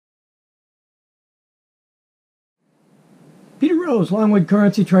Peter Rose, Longwood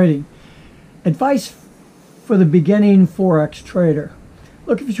Currency Trading. Advice for the beginning Forex trader.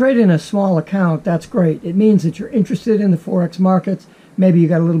 Look, if you trade in a small account, that's great. It means that you're interested in the Forex markets. Maybe you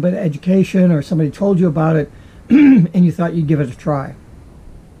got a little bit of education or somebody told you about it and you thought you'd give it a try.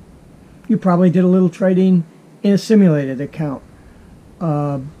 You probably did a little trading in a simulated account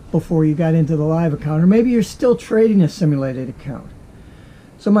before you got into the live account, or maybe you're still trading a simulated account.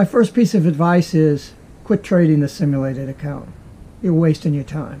 So my first piece of advice is quit trading the simulated account. You're wasting your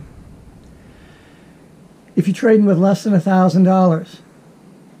time. If you're trading with less than $1,000,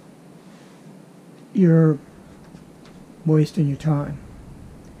 you're wasting your time.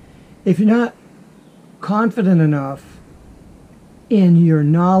 If you're not confident enough in your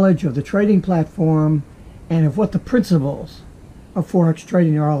knowledge of the trading platform and of what the principles of Forex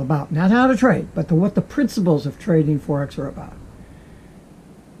trading are all about, not how to trade, but what the principles of trading Forex are about.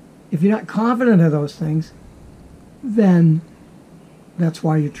 If you're not confident of those things, then that's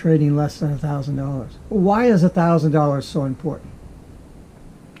why you're trading less than $1,000. Why is $1,000 so important?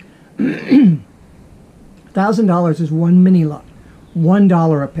 $1,000 is one mini lot,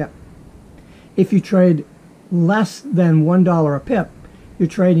 $1 a pip. If you trade less than $1 a pip, you're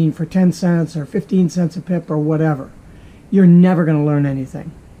trading for 10 cents or 15 cents a pip or whatever. You're never going to learn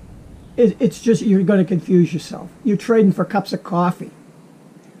anything. It's just, you're going to confuse yourself. You're trading for cups of coffee.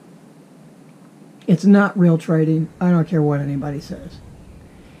 It's not real trading. I don't care what anybody says.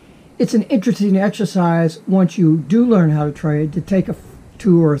 It's an interesting exercise once you do learn how to trade to take a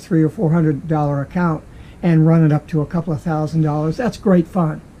 $200 or $300 or $400 account and run it up to a couple of $1,000. That's great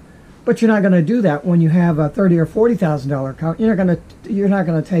fun. But you're not going to do that when you have a $30,000 or $40,000 account. You're not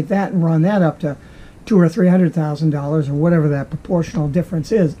going to take that and run that up to $200,000 or $300,000 or whatever that proportional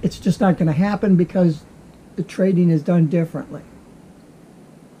difference is. It's just not going to happen because the trading is done differently.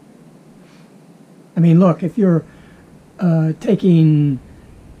 I mean, look, if you're taking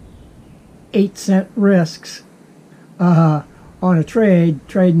 8-cent risks on a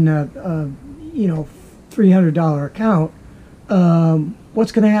trading a $300 account,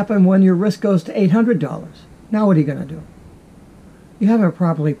 what's going to happen when your risk goes to $800? Now what are you going to do? You haven't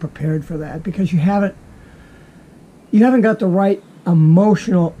properly prepared for that because you haven't got the right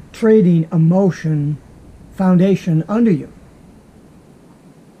emotional trading emotion foundation under you.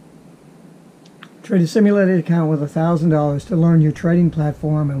 Trade a simulated account with $1,000 to learn your trading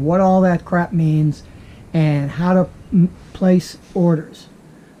platform and what all that crap means and how to place orders.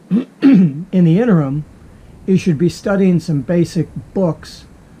 In the interim, you should be studying some basic books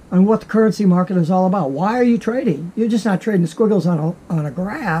on what the currency market is all about. Why are you trading? You're just not trading squiggles on a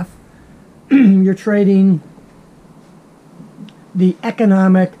graph. You're trading the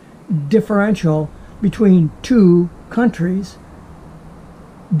economic differential between two countries,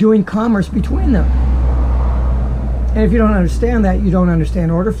 doing commerce between them. And if you don't understand that, you don't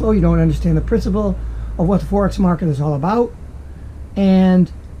understand order flow, you don't understand the principle of what the Forex market is all about, and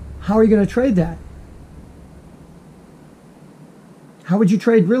how are you going to trade that? How would you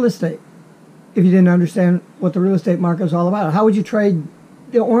trade real estate if you didn't understand what the real estate market is all about? How would you trade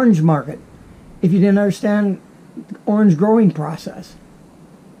the orange market if you didn't understand the orange growing process?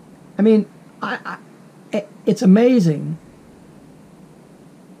 I mean, it's amazing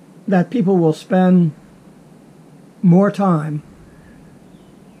that people will spend more time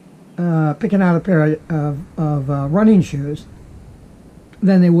picking out a pair of running shoes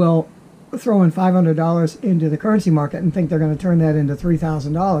than they will throw in $500 into the currency market and think they're going to turn that into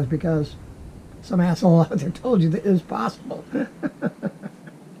 $3,000 because some asshole out there told you that it was possible.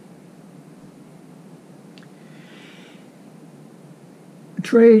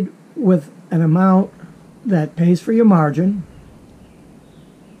 Trade with an amount that pays for your margin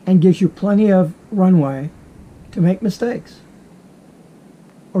and gives you plenty of runway to make mistakes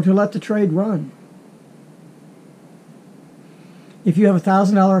or to let the trade run. If you have a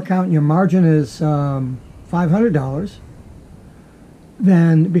 $1,000 account and your margin is $500,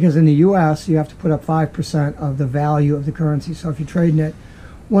 then, because in the U.S. you have to put up 5% of the value of the currency. So if you're trading at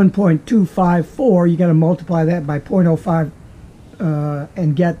 1.254, you got to multiply that by 0.05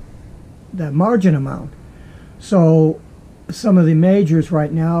 and get the margin amount. So some of the majors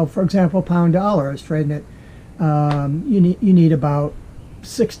right now, for example, pound dollar is trading at you need about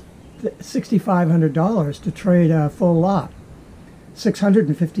 $6,500 to trade a full lot.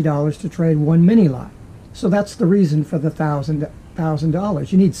 $650 to trade one mini lot. So that's the reason for the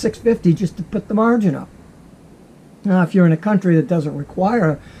 $1,000. You need $650 just to put the margin up. Now, if you're in a country that doesn't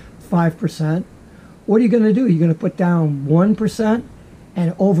require 5%, what are you going to do? You're going to put down 1%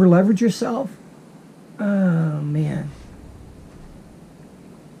 and over leverage yourself? Oh, man.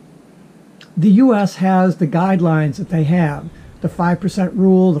 The U.S. has the guidelines that they have, the 5%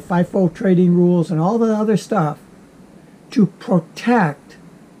 rule, the FIFO trading rules, and all the other stuff to protect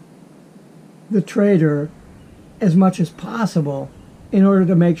the trader as much as possible in order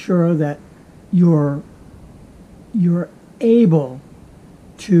to make sure that you're able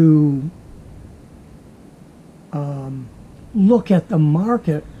to look at the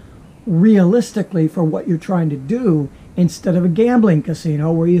market realistically for what you're trying to do, instead of a gambling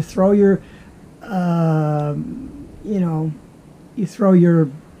casino where you throw your you throw your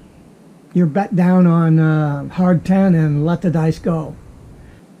bet down on hard 10 and let the dice go.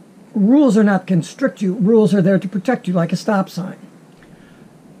 Rules are not to constrict you. Rules are there to protect you, like a stop sign.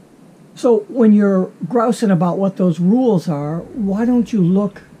 So when you're grousing about what those rules are, why don't you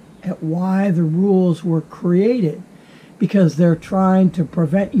look at why the rules were created? Because they're trying to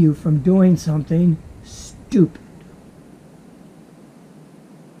prevent you from doing something stupid.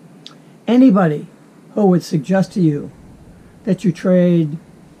 Anybody who would suggest to you that you trade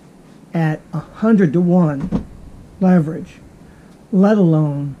at 100 to 1 leverage, let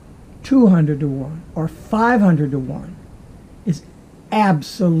alone 200 to 1 or 500 to 1, is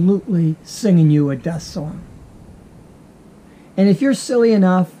absolutely singing you a death song. And if you're silly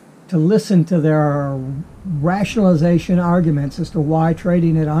enough to listen to their rationalization arguments as to why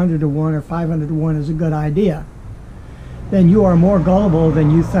trading at 100 to 1 or 500 to 1 is a good idea, then you are more gullible than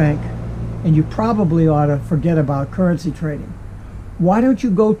you think, and you probably ought to forget about currency trading. Why don't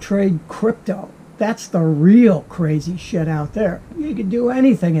you go trade crypto? That's the real crazy shit out there. You can do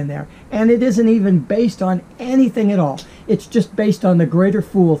anything in there, and it isn't even based on anything at all. It's just based on the greater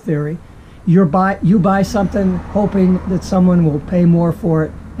fool theory. You buy something hoping that someone will pay more for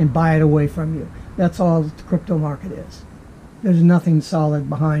it and buy it away from you. That's all the crypto market is. There's nothing solid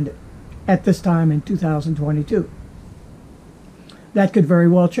behind it at this time in 2022. That could very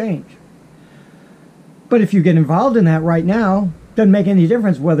well change. But if you get involved in that right now, doesn't make any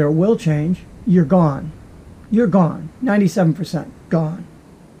difference whether it will change. You're gone. You're gone. 97% gone.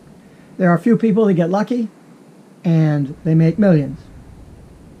 There are a few people that get lucky and they make millions.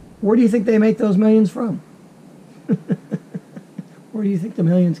 Where do you think they make those millions from? Where do you think the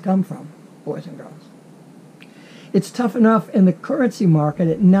millions come from, boys and girls? It's tough enough in the currency market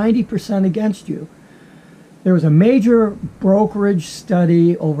at 90% against you. There was a major brokerage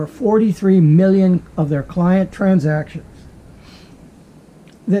study over 43 million of their client transactions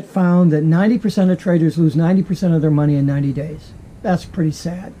that found that 90% of traders lose 90% of their money in 90 days. That's pretty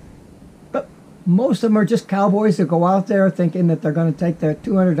sad. But most of them are just cowboys that go out there thinking that they're going to take their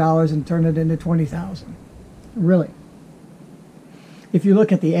 $200 and turn it into $20,000. Really. If you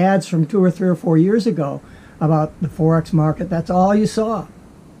look at the ads from 2 or 3 or 4 years ago about the Forex market, that's all you saw.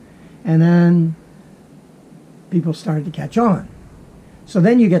 And then people started to catch on. So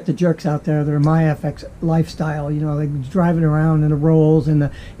then you get the jerks out there that are MyFX lifestyle, you know, like driving around in the Rolls and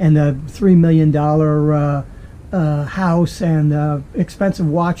the $3 million house and expensive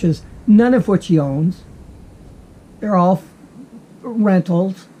watches, none of which he owns. They're all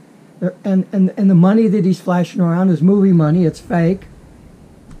rentals, and the money that he's flashing around is movie money. It's fake.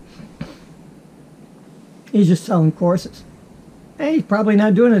 He's just selling courses. And he's probably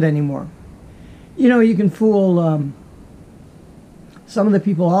not doing it anymore. You know, you can fool some of the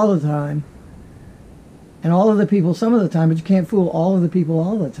people all the time, and all of the people some of the time, but you can't fool all of the people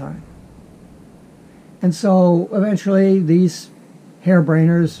all the time. And so eventually these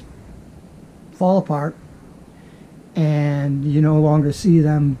harebrainers fall apart, and you no longer see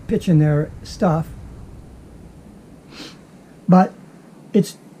them pitching their stuff. But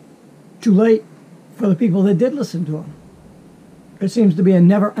it's too late for the people that did listen to them. There seems to be a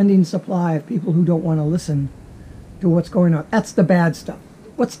never-ending supply of people who don't want to listen to what's going on. That's the bad stuff.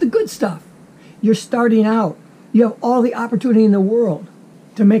 What's the good stuff? You're starting out. You have all the opportunity in the world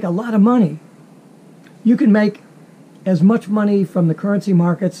to make a lot of money. You can make as much money from the currency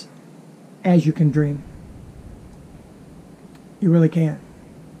markets as you can dream. You really can.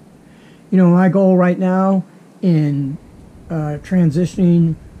 You know, my goal right now in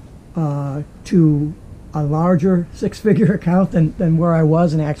transitioning to a larger six-figure account than where I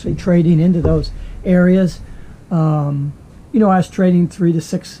was, and actually trading into those areas. You know, I was trading 3 to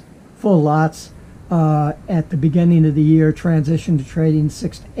 6 full lots at the beginning of the year, transitioned to trading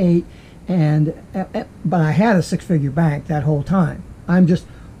 6 to 8, but I had a six-figure bank that whole time. I'm just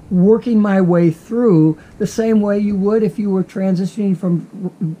working my way through the same way you would if you were transitioning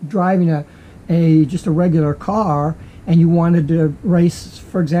from driving just a regular car and you wanted to race,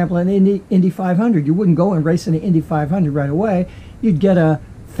 for example, an Indy 500. You wouldn't go and race in an Indy 500 right away. You'd get a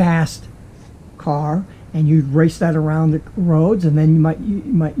fast car and you'd race that around the roads, and then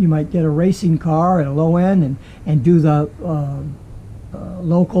you might get a racing car at a low end and do the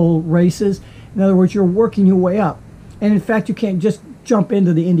local races. In other words, you're working your way up, and in fact, you can't just jump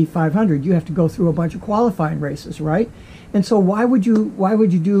into the Indy 500. You have to go through a bunch of qualifying races, right? And so why would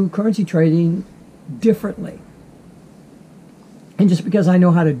you do currency trading differently? And just because I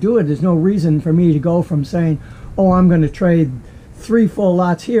know how to do it, there's no reason for me to go from saying, oh, I'm going to trade 3 full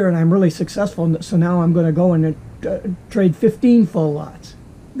lots here and I'm really successful, so now I'm going to go and trade 15 full lots.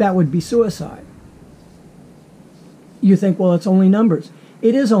 That would be suicide. You think, well, it's only numbers.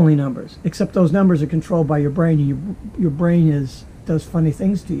 It is only numbers, except those numbers are controlled by your brain, and your brain does funny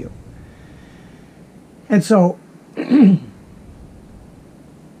things to you. And so the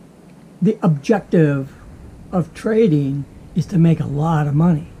objective of trading is to make a lot of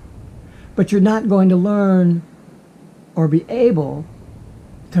money. But you're not going to learn or be able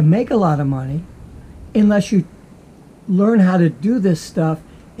to make a lot of money unless you learn how to do this stuff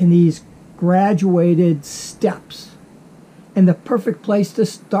in these graduated steps. And the perfect place to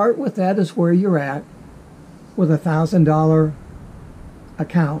start with that is where you're at with a $1,000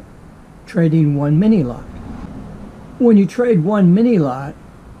 account trading one mini lot. When you trade one mini lot,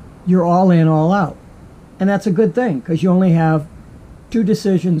 you're all in, all out. And that's a good thing, because you only have 2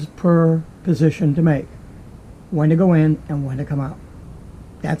 decisions per position to make: when to go in and when to come out.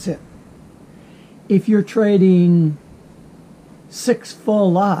 That's it. If you're trading 6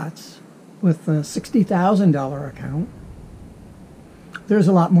 full lots with a $60,000 account, there's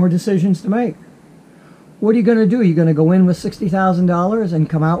a lot more decisions to make. What are you going to do? Are you going to go in with $60,000 and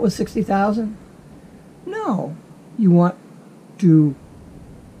come out with $60,000? No. You want to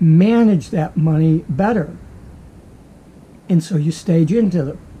manage that money better. And so you stage into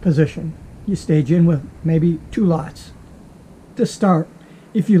the position. You stage in with maybe 2 lots to start.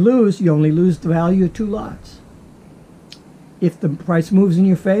 If you lose, you only lose the value of 2 lots. If the price moves in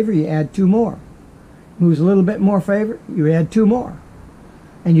your favor, you add 2 more. Moves a little bit more favor, you add 2 more.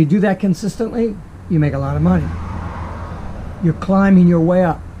 And you do that consistently, you make a lot of money. You're climbing your way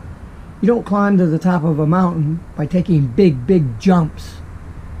up. You don't climb to the top of a mountain by taking big jumps.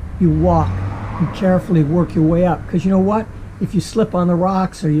 You walk and carefully work your way up. Because you know what? If you slip on the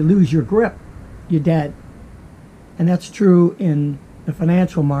rocks or you lose your grip, you're dead. And that's true in the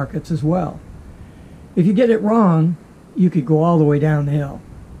financial markets as well. If you get it wrong, you could go all the way down the hill.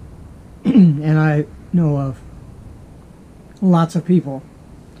 And I know of lots of people,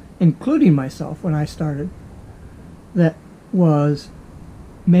 including myself when I started, that was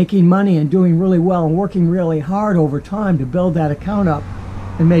making money and doing really well and working really hard over time to build that account up,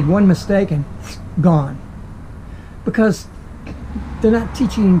 and made one mistake and gone. Because they're not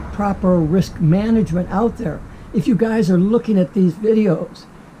teaching proper risk management out there. If you guys are looking at these videos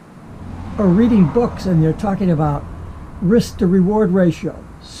or reading books and they're talking about risk to reward ratio,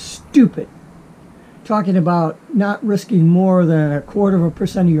 stupid. Talking about not risking more than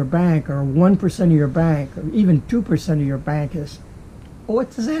 0.25% of your bank or 1% of your bank or even 2% of your bank is,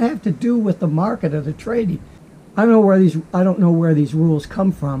 what does that have to do with the market or the trading? I don't know where these rules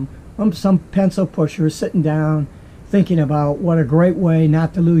come from some pencil pusher sitting down thinking about what a great way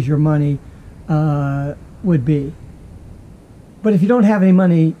not to lose your money would be. But if you don't have any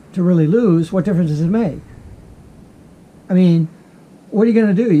money to really lose, what difference does it make? I mean, what are you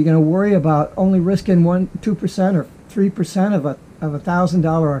going to do? Are you going to worry about only risking 1%, 2% or 3% of a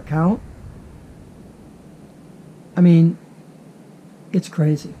 $1,000 account? I mean, it's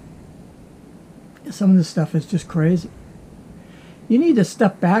crazy. Some of this stuff is just crazy. You need to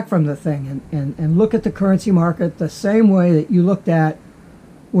step back from the thing and look at the currency market the same way that you looked at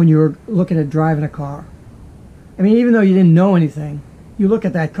when you were looking at driving a car. I mean, even though you didn't know anything, you look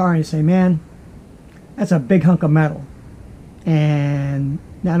at that car and you say, man, that's a big hunk of metal. And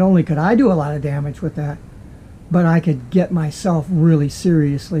not only could I do a lot of damage with that, but I could get myself really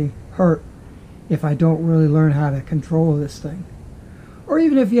seriously hurt if I don't really learn how to control this thing. Or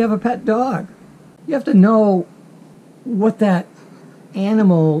even if you have a pet dog, you have to know what that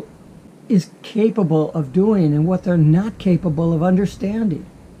animal is capable of doing and what they're not capable of understanding.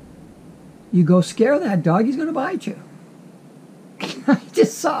 You go scare that dog, he's going to bite you. I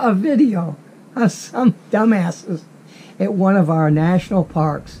just saw a video of some dumbasses at one of our national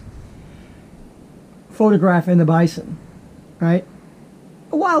parks photographing the bison, right?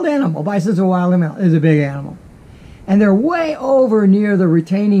 A wild animal. Bison's a wild animal. It's a big animal. And they're way over near the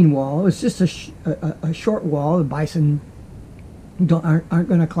retaining wall. It's just a short wall. The bison aren't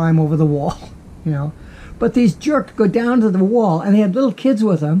going to climb over the wall, you know. But these jerks go down to the wall, and they had little kids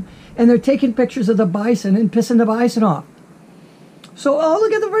with them, and they're taking pictures of the bison and pissing the bison off. So, oh,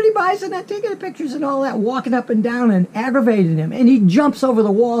 look at the pretty bison, and taking the pictures and all that, walking up and down and aggravating him. And he jumps over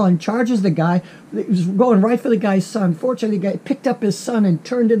the wall and charges the guy. He was going right for the guy's son. Fortunately, the guy picked up his son and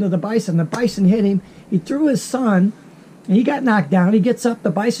turned into the bison. The bison hit him. He threw his son, and he got knocked down. He gets up.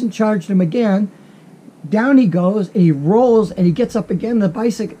 The bison charged him again. Down he goes, and he rolls, and he gets up again. The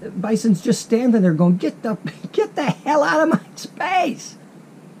bison's just standing there going, get the hell out of my space.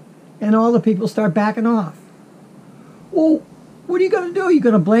 And all the people start backing off. Well, what are you going to do? Are you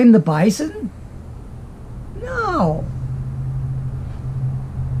going to blame the bison? No.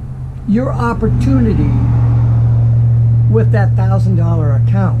 Your opportunity with that $1,000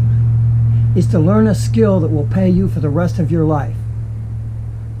 account is to learn a skill that will pay you for the rest of your life.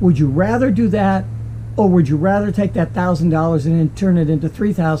 Would you rather do that, or would you rather take that $1,000 and then turn it into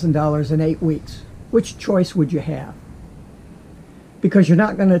 $3,000 in 8 weeks? Which choice would you have? Because you're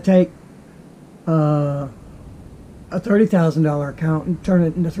not going to take a $30,000 account and turn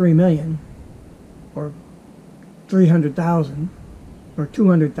it into $3 million, or $300,000, or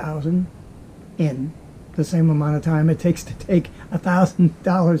 $200,000 in the same amount of time it takes to take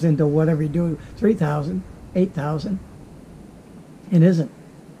 $1,000 into whatever you do, $3,000, $8,000. It isn't.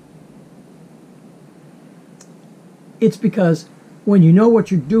 It's because when you know what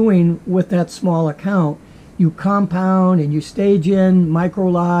you're doing with that small account, you compound and you stage in micro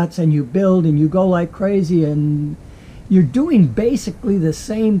lots and you build and you go like crazy, and you're doing basically the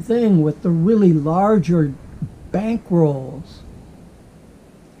same thing with the really larger bankrolls.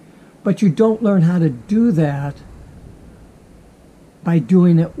 But you don't learn how to do that by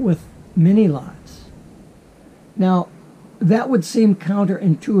doing it with mini lots. Now, that would seem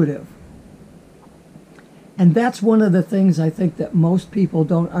counterintuitive. And that's one of the things I think that most people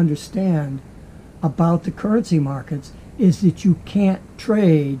don't understand about the currency markets, is that you can't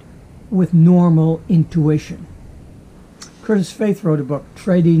trade with normal intuition. Curtis Faith wrote a book,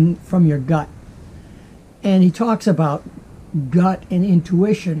 Trading from Your Gut. And he talks about gut and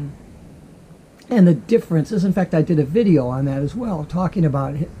intuition and the differences. In fact, I did a video on that as well, talking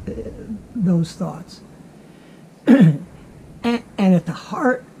about those thoughts. And at the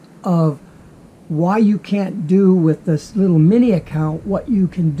heart of why you can't do with this little mini account what you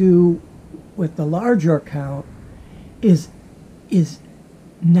can do with the larger account is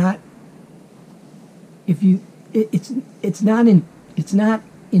not, if you it's not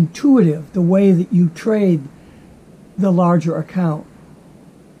intuitive the way that you trade the larger account.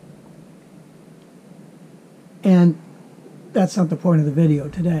 And that's not the point of the video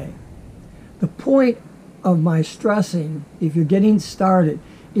today. The point of my stressing, if you're getting started,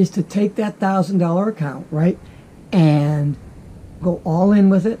 is to take that $1,000 account, right, and go all in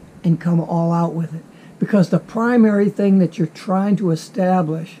with it and come all out with it. Because the primary thing that you're trying to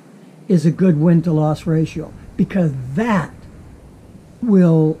establish is a good win-to-loss ratio, because that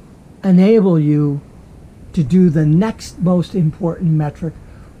will enable you to do the next most important metric,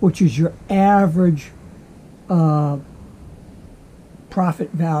 which is your average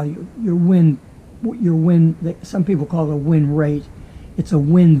profit value, your win, some people call it a win rate. It's a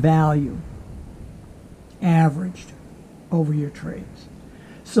win value averaged over your trades.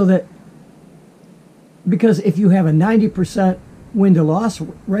 So that, because if you have a 90% win to loss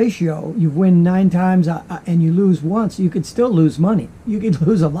ratio, you win 9 times and you lose once, you could still lose money. You could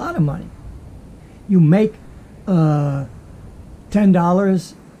lose a lot of money. You make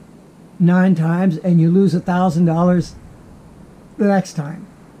 $10 9 times and you lose $1,000 the next time.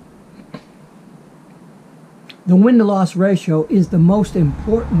 The win-to-loss ratio is the most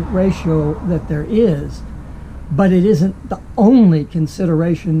important ratio that there is, but it isn't the only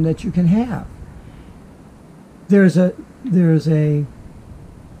consideration that you can have. There's a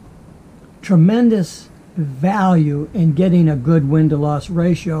tremendous value in getting a good win-to-loss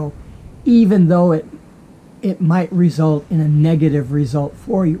ratio, even though it might result in a negative result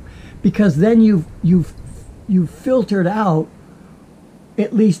for you, because then you've filtered out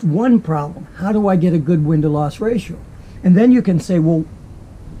at least one problem. How do I get a good win-to-loss ratio? And then you can say, well,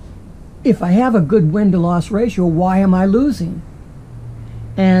 if I have a good win-to-loss ratio, why am I losing?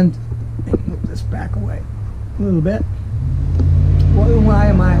 And move this back away a little bit. Why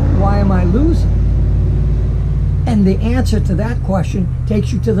am I losing? And the answer to that question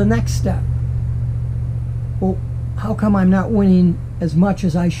takes you to the next step. Well, how come I'm not winning as much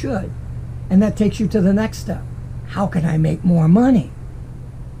as I should? And that takes you to the next step. How can I make more money?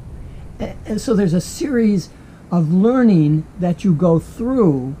 And so there's a series of learning that you go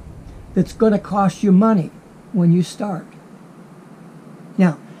through that's going to cost you money when you start.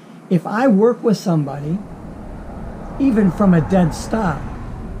 Now, if I work with somebody, even from a dead stop,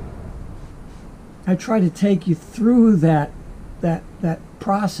 I try to take you through that that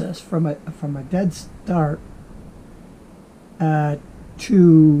process from a dead start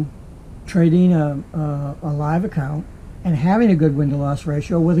to trading a live account and having a good win-to-loss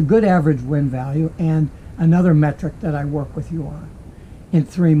ratio with a good average win value and another metric that I work with you on in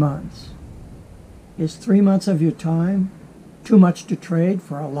 3 months. Is 3 months of your time too much to trade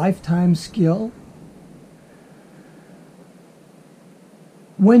for a lifetime skill?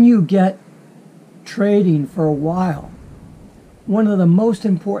 When you get trading for a while, one of the most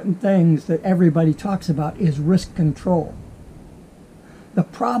important things that everybody talks about is risk control. The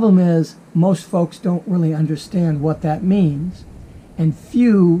problem is most folks don't really understand what that means, and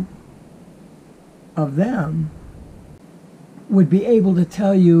few of them would be able to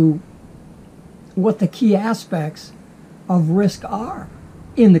tell you what the key aspects of risk are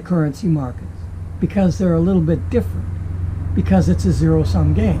in the currency markets, because they're a little bit different, because it's a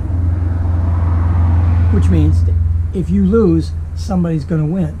zero-sum game, which means if you lose, somebody's going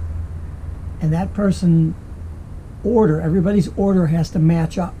to win, and that person everybody's order has to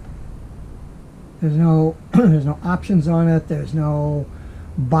match up. There's no there's no options on it. There's no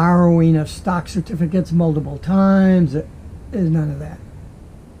borrowing of stock certificates multiple times. There's none of that.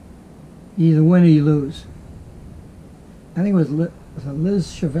 You either win or you lose. I think it was Liz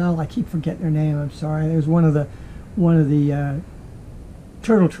Chevelle. I keep forgetting her name. I'm sorry. There's one of the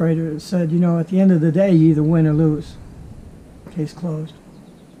turtle traders said, at the end of the day, you either win or lose. Case closed.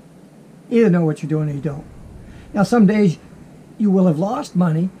 You either know what you're doing or you don't. Now, some days you will have lost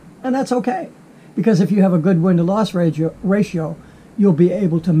money, and that's okay, because if you have a good win-to-loss ratio, you'll be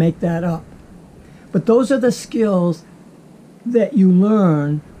able to make that up. But those are the skills that you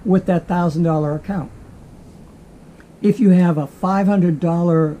learn with that $1,000 account. If you have a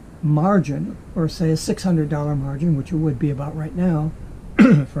 $500 margin, or say a $600 margin, which it would be about right now,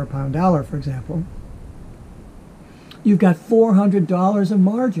 for a pound dollar, for example, you've got $400 of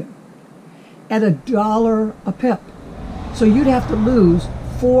margin at $1 a pip. So you'd have to lose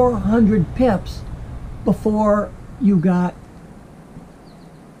 400 pips before you got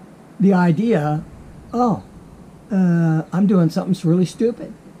the idea, I'm doing something really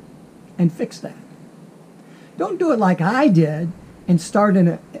stupid, and fix that. Don't do it like I did and start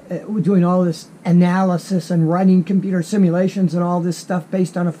doing all this analysis and running computer simulations and all this stuff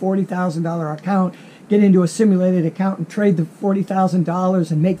based on a $40,000 account, get into a simulated account and trade the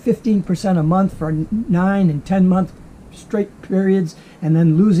 $40,000 and make 15% a month for 9 and 10 month straight periods, and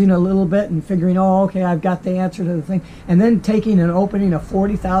then losing a little bit and figuring, okay, I've got the answer to the thing, and then taking and opening a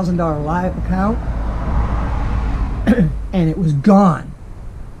 $40,000 live account and it was gone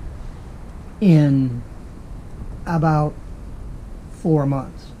in about 4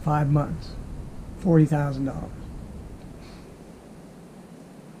 months, 5 months, $40,000.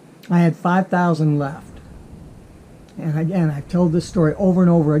 I had $5,000 left. And again, I've told this story over and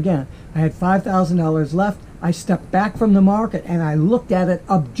over again. I had $5,000 left. I stepped back from the market and I looked at it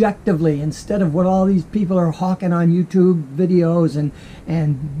objectively instead of what all these people are hawking on YouTube videos and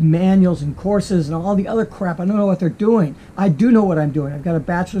manuals and courses and all the other crap. I don't know what they're doing. I do know what I'm doing. I've got a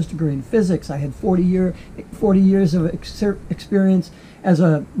bachelor's degree in physics. I had 40 years of experience as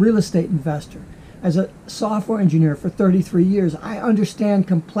a real estate investor, as a software engineer for 33 years. I understand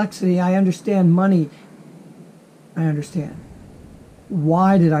complexity. I understand money. I understand.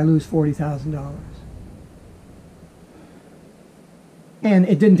 Why did I lose $40,000? And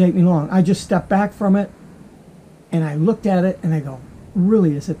it didn't take me long. I just stepped back from it and I looked at it and I go,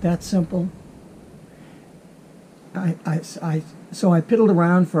 really, is it that simple? So I piddled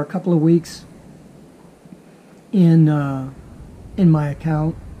around for a couple of weeks in my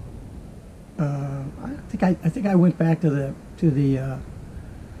account. I think I went back to the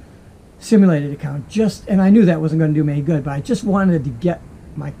simulated account, and I knew that wasn't going to do me any good, but I just wanted to get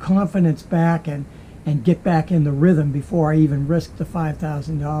my confidence back and get back in the rhythm before I even risked the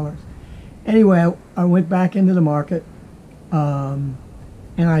 $5,000. Anyway, I went back into the market, and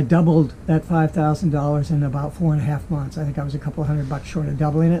I doubled that $5,000 in about 4.5 months. I think I was a couple $100 short of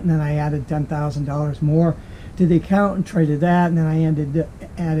doubling it, and then I added $10,000 more to the account and traded that, and then I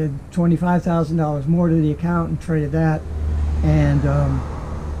added $25,000 more to the account and traded that, and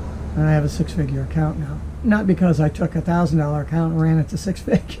I have a six-figure account now. Not because I took a $1,000 account and ran it to 6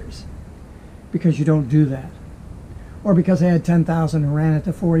 figures, because you don't do that. Or because I had 10,000 and ran it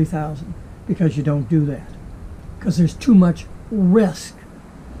to 40,000, because you don't do that. Because there's too much risk.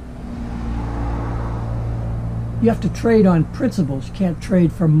 You have to trade on principles. You can't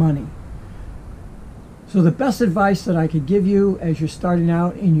trade for money. So the best advice that I could give you as you're starting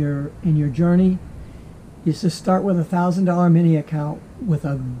out in your journey is to start with a $1,000 mini account with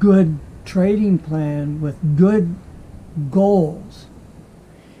a good trading plan, with good goals.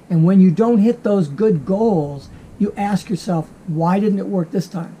 And when you don't hit those good goals, you ask yourself, why didn't it work this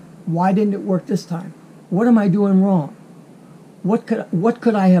time? Why didn't it work this time? What am I doing wrong? What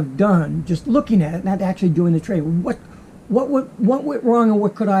could I have done just looking at it, not actually doing the trade? What went wrong, and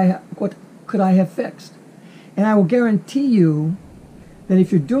what could I have fixed? And I will guarantee you that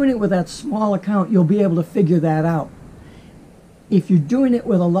if you're doing it with that small account, you'll be able to figure that out. If you're doing it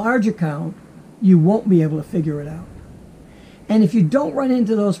with a large account, you won't be able to figure it out. And if you don't run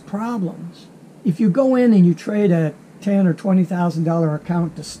into those problems, if you go in and you trade a $10,000 or $20,000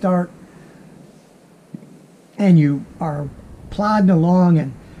 account to start, and you are plodding along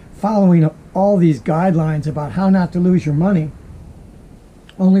and following all these guidelines about how not to lose your money,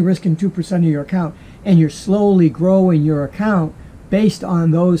 only risking 2% of your account, and you're slowly growing your account based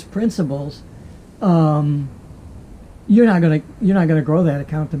on those principles, you're not gonna grow that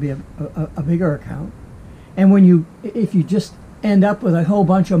account to be a bigger account. And if you just end up with a whole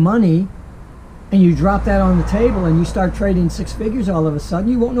bunch of money and you drop that on the table and you start trading six figures all of a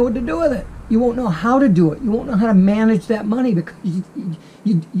sudden, you won't know what to do with it. You won't know how to do it. You won't know how to manage that money because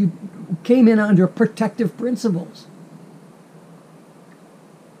you came in under protective principles.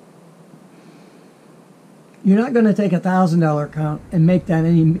 You're not going to take $1,000 account and make that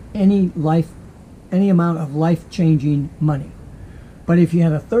any amount of life-changing money. But if you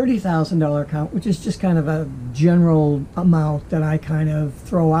had a $30,000 account, which is just kind of a general amount that I kind of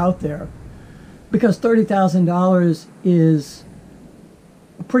throw out there, because $30,000 is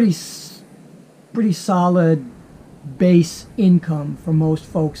a pretty solid base income for most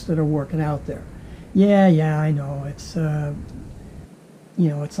folks that are working out there. Yeah, I know it's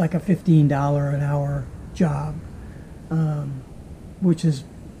it's like a $15 an hour job, which is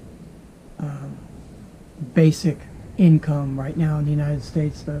basic income right now in the United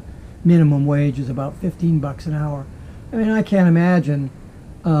States. The minimum wage is about $15 an hour. I mean, I can't imagine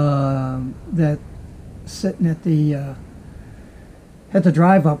that sitting at the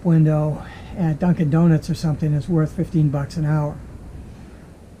drive-up window at Dunkin' Donuts or something is worth $15 an hour,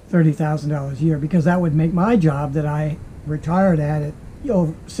 $30,000 a year, because that would make my job that I retired at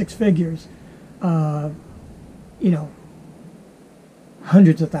six figures, hundreds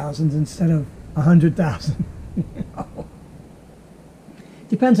of thousands instead of 100,000.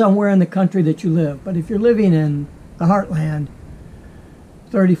 Depends on where in the country that you live, but if you're living in the heartland,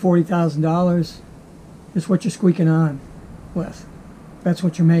 $40,000 is what you're squeaking on with. That's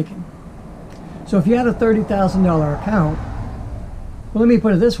what you're making. So if you had a $30,000 account, well, let me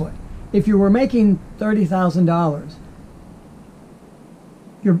put it this way. If you were making $30,000,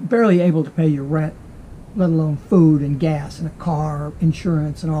 you're barely able to pay your rent, let alone food and gas and a car,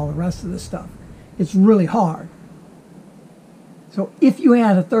 insurance, and all the rest of this stuff. It's really hard. So if you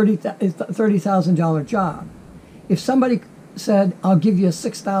had a $30,000 job, if somebody said, I'll give you a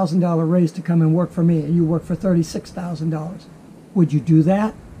 $6,000 raise to come and work for me, and you work for $36,000, would you do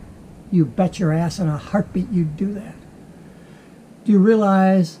that? You bet your ass in a heartbeat you'd do that. Do you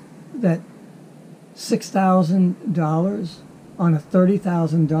realize that $6,000 on a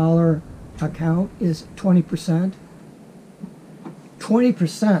 $30,000 account is 20%?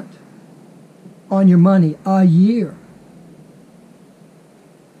 20% on your money a year.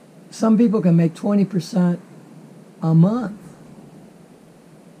 Some people can make 20% a month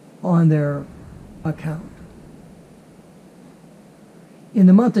on their account. In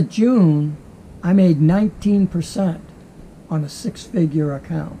the month of June, I made 19% on a six-figure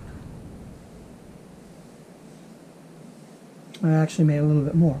account. I actually made a little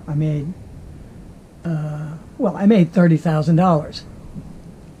bit more. I made $30,000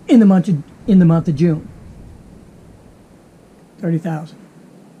 in the month of June. 30,000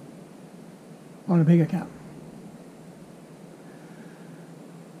 on a big account.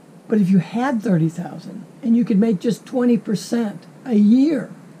 But if you had 30,000 and you could make just 20% a year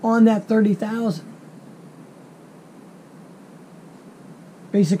on that 30,000,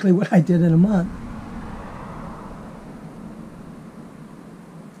 basically what I did in a month,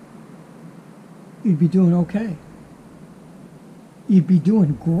 you'd be doing okay. You'd be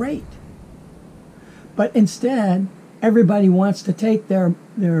doing great. But instead, everybody wants to take their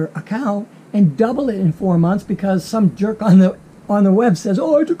account and double it in 4 months because some jerk on the web says,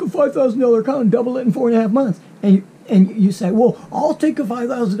 oh, I took a $5,000 account and doubled it in 4.5 months. And you say, well, I'll take a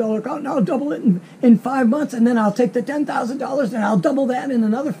 $5,000 account and I'll double it in 5 months, and then I'll take the $10,000 and I'll double that in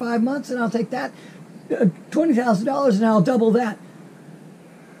another 5 months, and I'll take that $20,000 and I'll double that.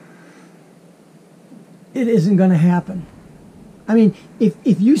 It isn't going to happen. I mean,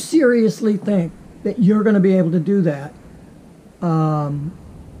 if you seriously think that you're going to be able to do that,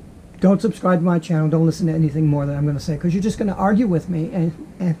 Don't subscribe to my channel. Don't listen to anything more that I'm going to say, because you're just going to argue with me,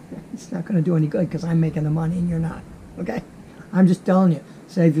 and it's not going to do any good, because I'm making the money and you're not. Okay? I'm just telling you,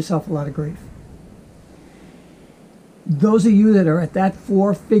 save yourself a lot of grief. Those of you that are at that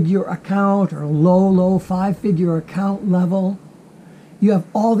 4-figure account or low 5-figure account level, you have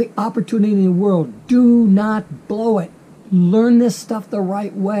all the opportunity in the world. Do not blow it. Learn this stuff the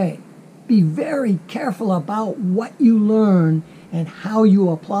right way. Be very careful about what you learn and how you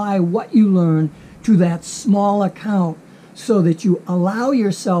apply what you learn to that small account, so that you allow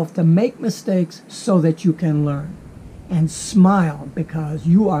yourself to make mistakes so that you can learn. And smile, because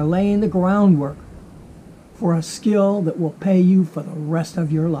you are laying the groundwork for a skill that will pay you for the rest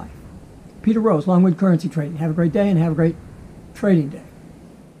of your life. Peter Rose, Longwood Currency Trading. Have a great day and have a great trading day.